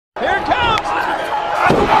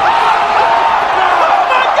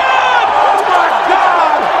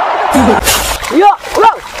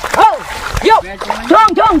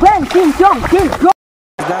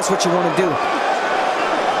That's what you want to do. The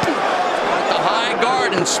high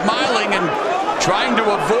guard and smiling and trying to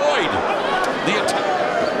avoid the attack.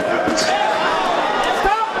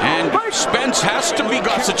 And Spence has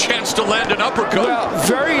a chance to land an uppercut. Well,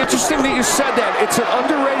 very interesting that you said that. It's an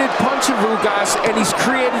underrated punch of Ugas, and he's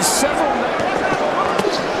created several.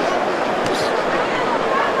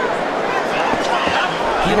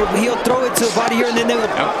 He'll throw it to the body here, and then they'll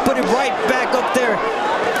put it right back up there.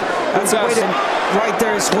 That's the way to, right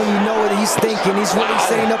there is when you know what he's thinking. He's really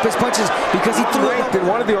setting up his punches because he threw it up. In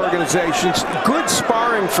one of the organizations, good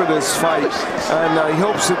sparring for this fight, and he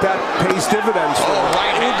hopes that pays dividends for him.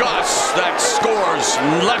 Right, Ugas, that scores.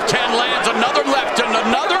 Left hand lands, another left and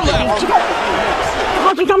another left.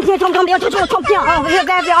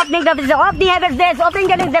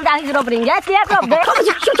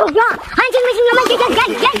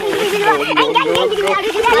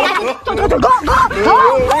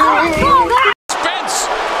 Spence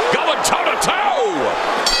going toe to toe.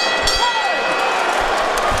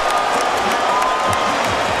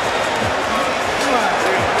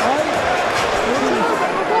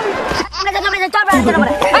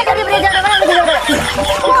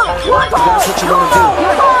 That's what you want to do.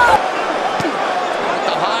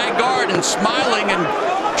 The high guard and smiling and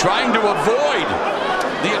trying to avoid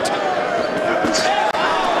the attack.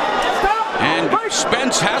 And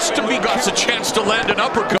Spence has a chance to land an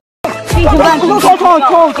uppercut.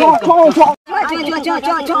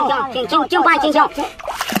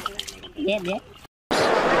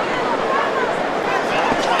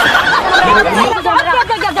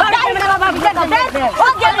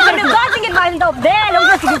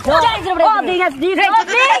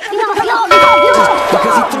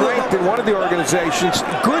 In one of the organizations,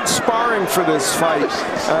 good sparring for this fight,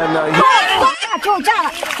 and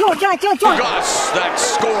Ugas, that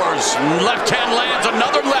scores. Left hand lands,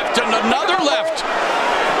 another left and another left.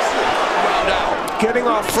 getting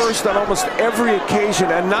off first on almost every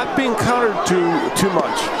occasion and not being countered too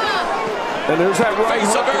much. And there's that right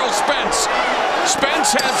face of Errol Spence.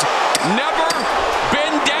 Spence has never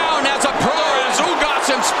been down as a pillar as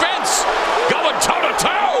Ugas and Spence going toe to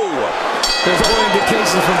toe. There's all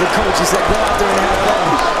indications from the coaches that go out there and have fun.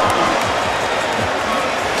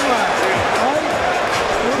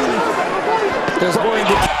 There's all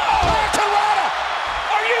indications.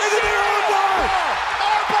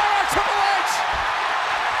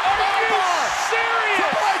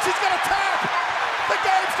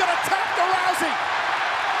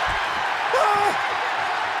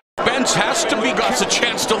 Spence has to be got a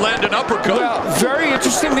chance to land an uppercut. Well, very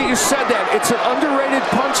interesting that you said that. It's an underrated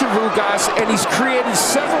punch of Ugas, and he's created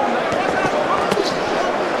several.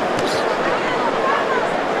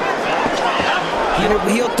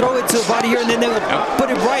 He'll throw it to the body here, and then they'll put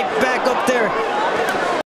it right back up there.